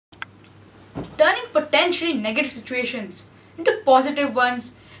Turning potentially negative situations into positive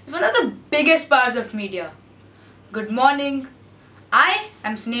ones is one of the biggest powers of media. Good morning. I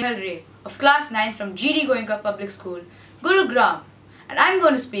am Snehal Ray of class 9 from GD Goenka Public School, Gurgaon, and I am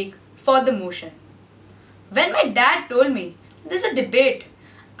going to speak for the motion. When my dad told me there's a debate,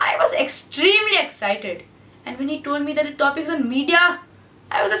 I was extremely excited, and when he told me that the topic is on media,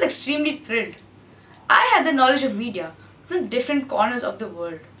 I was just extremely thrilled. I had the knowledge of media from different corners of the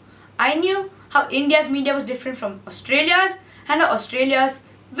world. I knew how India's media was different from Australia's and how Australia's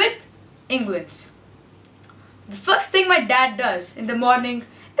with England's. The first thing my dad does in the morning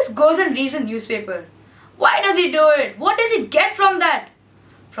is goes and reads a newspaper. Why does he do it? What does he get from that?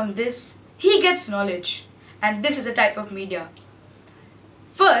 From this, he gets knowledge, and this is a type of media.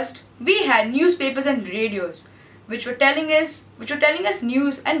 First, we had newspapers and radios, which were telling us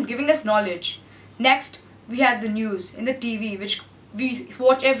news and giving us knowledge. Next, we had the news in the TV, which we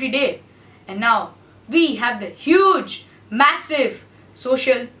watch every day. And now, we have the huge, massive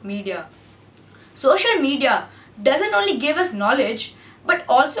social media. Social media doesn't only give us knowledge, but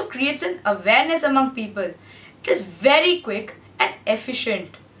also creates an awareness among people. It is very quick and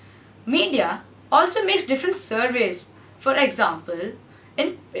efficient. Media also makes different surveys. For example,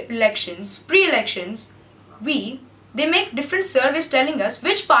 in elections, pre-elections, they make different surveys telling us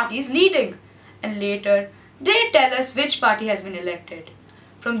which party is leading, and later they tell us which party has been elected.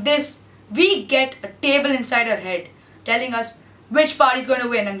 From this, we get a table inside our head telling us which party is going to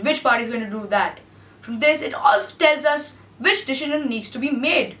win and which party is going to do that. From this, it also tells us which decision needs to be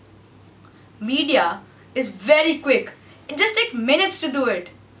made. Media is very quick. It just takes minutes to do it.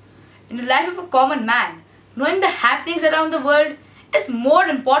 In the life of a common man, knowing the happenings around the world is more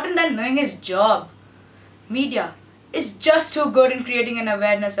important than knowing his job. Media is just too good in creating an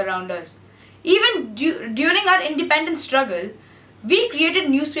awareness around us. Even during our independence struggle, we created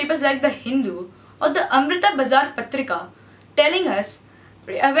newspapers like the Hindu or the Amrita Bazar Patrika, telling us,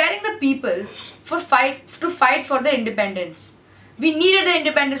 awareing the people to fight for their independence. We needed the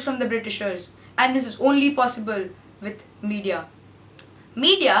independence from the Britishers, and this is only possible with media.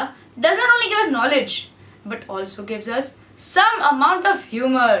 Media does not only give us knowledge, but also gives us some amount of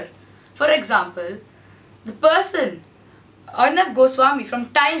humor. For example, the person, Arnav Goswami from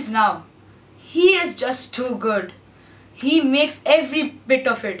Times Now, he is just too good. He makes every bit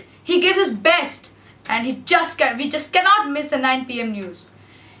of it. He gives his best, and we just cannot miss the 9 PM news.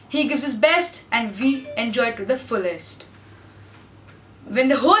 He gives his best, and we enjoy it to the fullest. When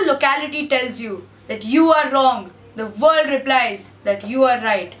the whole locality tells you that you are wrong, the world replies that you are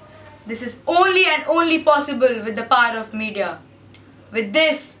right. This is only and only possible with the power of media. With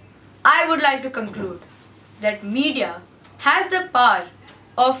this, I would like to conclude that media has the power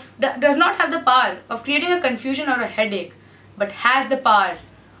does not have the power of creating a confusion or a headache, but has the power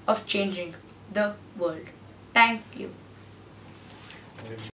of changing the world. Thank you.